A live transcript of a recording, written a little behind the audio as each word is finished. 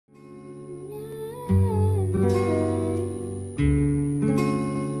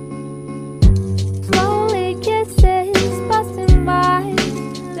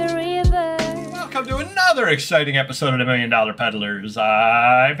exciting episode of the $1 Million Peddlers.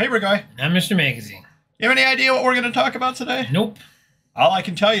 I'm Paper Guy. I'm Mr. Magazine. You have any idea what we're going to talk about today? Nope. All I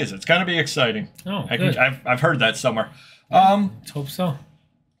can tell you is it's going to be exciting. Oh, good. I've heard that somewhere. Let's hope so.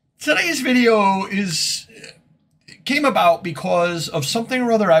 Today's video came about because of something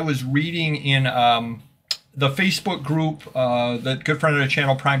or other I was reading in the Facebook group that good friend of the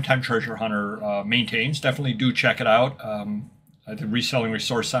channel, Primetime Treasure Hunter, maintains. Definitely do check it out. The Reselling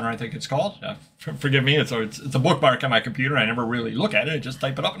Resource Center, I think it's called. Forgive me, it's a bookmark on my computer. I never really look at it. I just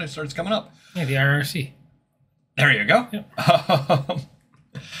type it up and it starts coming up. Yeah, the RRC. There you go. Yep.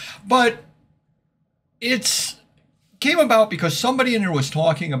 But it's came about because somebody in there was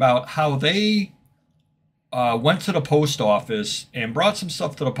talking about how they went to the post office and brought some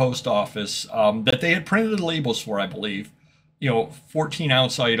stuff to the post office that they had printed the labels for, I believe.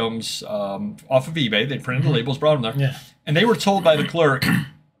 14-ounce items off of eBay. They printed the labels, brought them there. Yeah. And they were told by the clerk,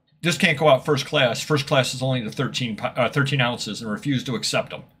 this can't go out first class. First class is only the 13 ounces, and refused to accept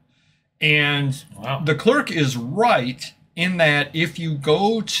them. And wow. The clerk is right in that if you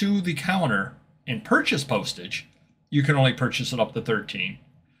go to the counter and purchase postage, you can only purchase it up to 13.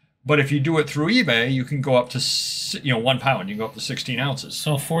 But if you do it through eBay, you can go up to 1 pound. You can go up to 16 ounces.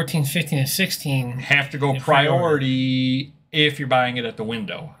 So 14, 15, and 16 have to go priority if you're buying it at the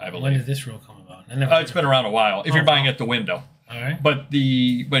window, I believe. When did this rule come about? It's been around a while. If you're buying at the window. All right. But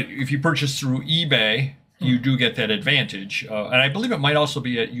if you purchase through eBay, you do get that advantage. And I believe it might also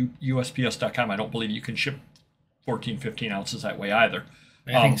be at USPS.com. I don't believe you can ship 14, 15 ounces that way either.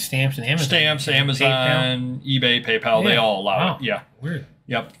 I think stamps and Amazon. Stamps, Amazon, PayPal. eBay, PayPal, they all allow it. Yeah. Weird.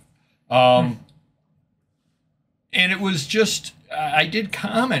 Yep. And it was just, I did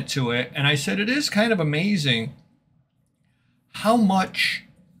comment to it, and I said it is kind of amazing how much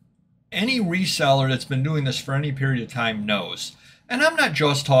any reseller that's been doing this for any period of time knows. And I'm not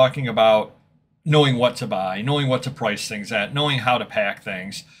just talking about knowing what to buy, knowing what to price things at, knowing how to pack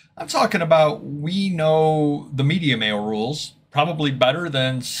things. I'm talking about we know the media mail rules probably better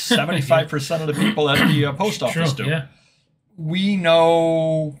than 75% of the people at the post office do. Yeah. We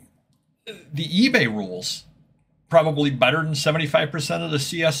know the eBay rules probably better than 75% of the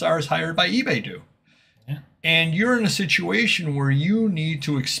CSRs hired by eBay do. Yeah. And you're in a situation where you need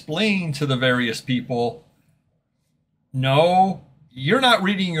to explain to the various people, no, you're not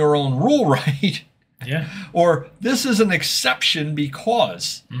reading your own rule right. Yeah. Or this is an exception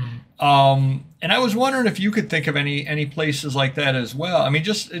because. And I was wondering if you could think of any places like that as well. I mean,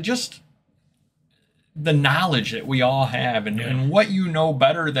 just the knowledge that we all have and what you know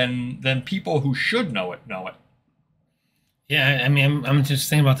better than people who should know it. Yeah, I mean, I'm just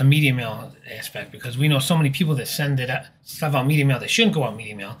thinking about the media mail aspect because we know so many people that send stuff out media mail that shouldn't go out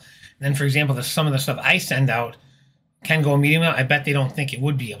media mail. And then, for example, some of the stuff I send out can go media mail. I bet they don't think it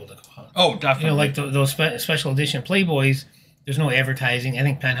would be able to go out. Oh, definitely. Like those special edition Playboys, there's no advertising. I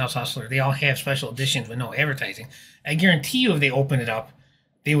think Penthouse Hustler, they all have special editions with no advertising. I guarantee you if they open it up,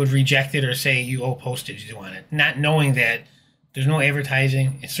 they would reject it or say you owe postage due on it, not knowing that there's no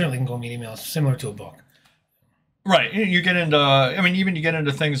advertising. It certainly can go media mail, similar to a book. Right. You get into, even you get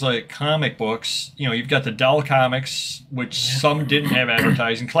into things like comic books. You've got the Dell comics, which some didn't have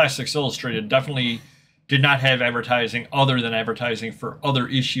advertising. Classics Illustrated definitely did not have advertising other than advertising for other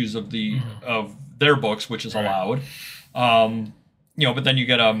issues of of their books, which is allowed. But then you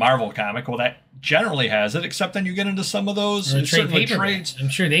get a Marvel comic. Well, that generally has it, except then you get into some of those trades. I'm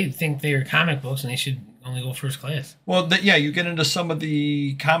sure they think they're comic books and they should only go first class. Well, you get into some of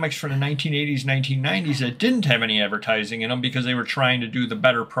the comics from the 1980s, 1990s that didn't have any advertising in them because they were trying to do the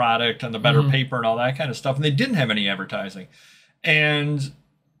better product and the better paper and all that kind of stuff, and they didn't have any advertising. And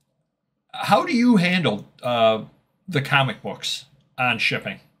how do you handle the comic books on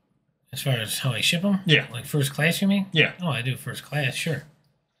shipping? As far as how I ship them? Yeah. Like first class, you mean? Yeah. Oh, I do first class, sure.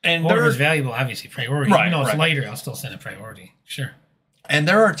 And or if it's valuable, obviously priority. Right, Even though it's lighter, I'll still send a priority. Sure. And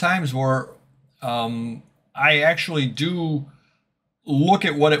there are times where I actually do look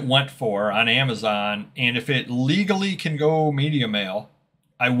at what it went for on Amazon, and if it legally can go media mail,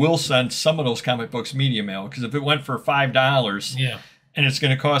 I will send some of those comic books media mail, because if it went for $5, and it's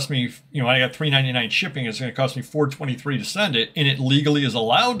going to cost me, I got $3.99 shipping, it's going to cost me $4.23 to send it, and it legally is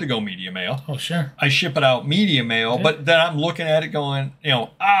allowed to go media mail. Oh, sure. I ship it out media mail, but then I'm looking at it going,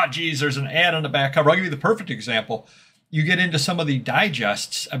 geez, there's an ad on the back cover. I'll give you the perfect example. You get into some of the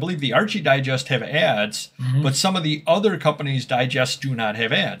digests. I believe the Archie Digest have ads, but some of the other companies' digests do not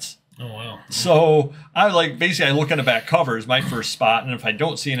have ads. Oh, wow. So I look at the back cover is my first spot, and if I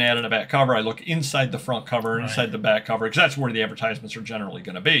don't see an ad on the back cover, I look inside the front cover and inside the back cover, because that's where the advertisements are generally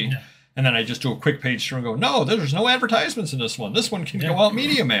going to be. Yeah. And then I just do a quick page through and go, no, there's no advertisements in this one. This one can go out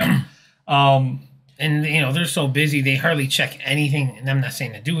media mail. And they're so busy they hardly check anything. And I'm not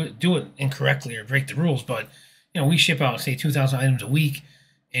saying to do it incorrectly or break the rules, but we ship out say 2,000 items a week,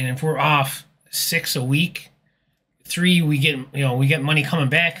 and if we're off 6 a week, 3 we get money coming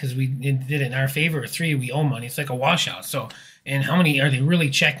back because we did it in our favor. 3 we owe money. It's like a washout. So, and how many are they really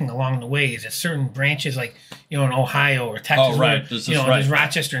checking along the way? Is it certain branches like in Ohio or Texas? Oh, right. Where, does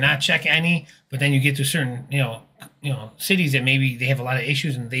Rochester not check any? But then you get to certain cities that maybe they have a lot of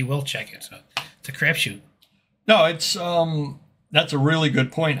issues and they will check it. So it's a crapshoot. No, it's that's a really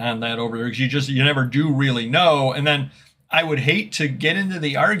good point on that over there, because you never do really know. And then I would hate to get into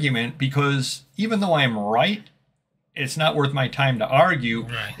the argument, because even though I'm right, it's not worth my time to argue.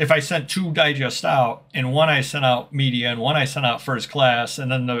 Right. If I sent 2 digests out, and one I sent out media and one I sent out first class,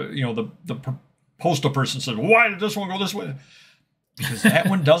 and then the postal person said, why did this one go this way? Because that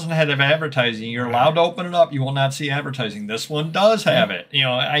one doesn't have advertising. You're allowed to open it up. You will not see advertising. This one does have it.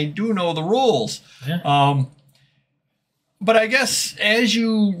 I do know the rules. Yeah. But I guess as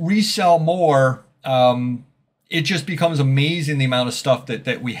you resell more, it just becomes amazing the amount of stuff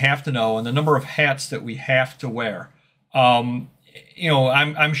that we have to know and the number of hats that we have to wear. I'm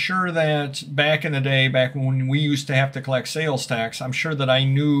sure that back in the day, back when we used to have to collect sales tax, I'm sure that I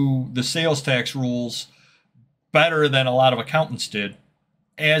knew the sales tax rules better than a lot of accountants did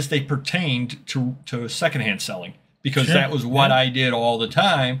as they pertained to secondhand selling, because Sure. that was what I did all the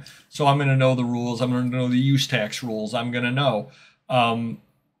time. So I'm going to know the rules. I'm going to know the use tax rules. I'm going to know.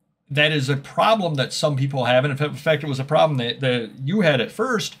 That is a problem that some people have. And in fact, it was a problem that you had at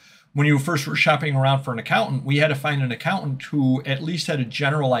first. When you first were shopping around for an accountant, we had to find an accountant who at least had a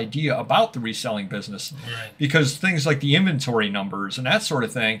general idea about the reselling business. Right. Because things like the inventory numbers and that sort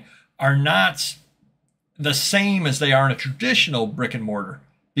of thing are not the same as they are in a traditional brick and mortar,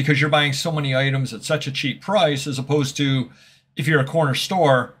 because you're buying so many items at such a cheap price, as opposed to if you're a corner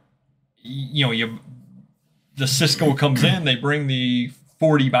store, the Cisco comes in, they bring the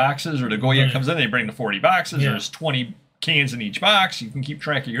 40 boxes, or the Goya Right. comes in, they bring the 40 boxes. Yeah. There's 20 cans in each box. You can keep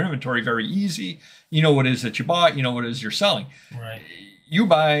track of your inventory very easy. You know what it is that you bought. You know what it is you're selling. Right. You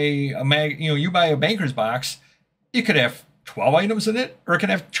buy a banker's box. It could have 12 items in it, or it could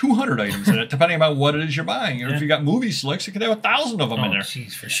have 200 items in it, depending on what it is you're buying. Or Yeah. if you got movie slicks, it could have 1,000 of them in there.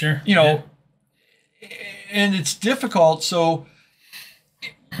 Geez, for sure. And it's difficult. So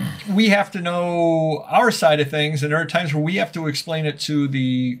we have to know our side of things, and there are times where we have to explain it to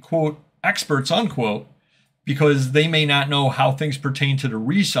the quote experts unquote, because they may not know how things pertain to the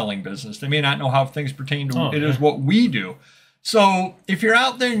reselling business. They may not know how things pertain to is what we do. So if you're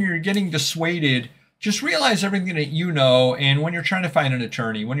out there and you're getting dissuaded, just realize everything that you know. And when you're trying to find an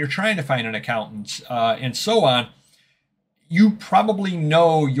attorney, when you're trying to find an accountant, and so on, you probably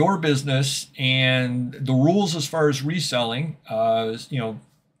know your business and the rules as far as reselling,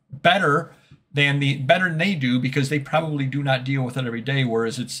 better than they do, because they probably do not deal with it every day.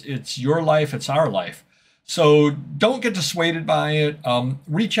 Whereas it's your life, it's our life. So don't get dissuaded by it.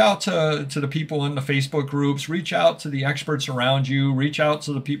 Reach out to the people in the Facebook groups. Reach out to the experts around you. Reach out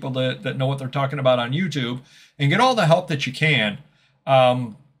to the people that know what they're talking about on YouTube, and get all the help that you can.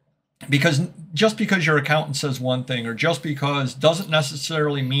 Because just because your accountant says one thing, or just because, doesn't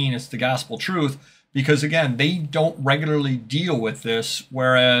necessarily mean it's the gospel truth. Because again, they don't regularly deal with this,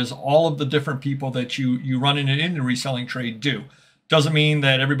 whereas all of the different people that you run into in the reselling trade do. Doesn't mean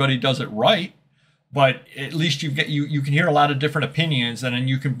that everybody does it right, but at least you can hear a lot of different opinions, and then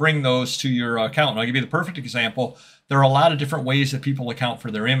you can bring those to your accountant. I'll give you the perfect example. There are a lot of different ways that people account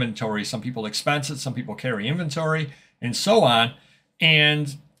for their inventory. Some people expense it, some people carry inventory, and so on.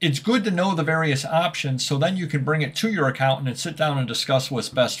 And it's good to know the various options, so then you can bring it to your accountant and sit down and discuss what's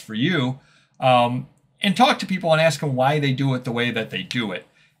best for you. And talk to people and ask them why they do it the way that they do it.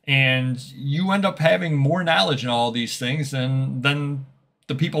 And you end up having more knowledge in all these things than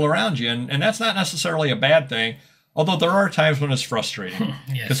the people around you. And that's not necessarily a bad thing, although there are times when it's frustrating.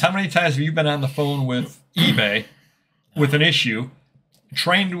 Yes. Because how many times have you been on the phone with eBay with an issue,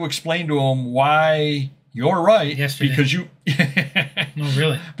 trying to explain to them why you're right? Yesterday. Because you No,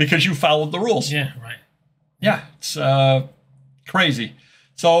 really. because you followed the rules. Yeah, right. Yeah, it's crazy.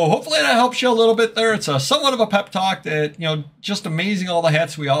 So hopefully that helps you a little bit there. It's somewhat of a pep talk that, just amazing all the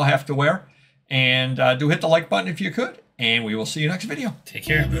hats we all have to wear. And do hit the like button if you could. And we will see you next video. Take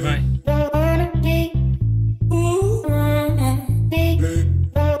care. Bye-bye.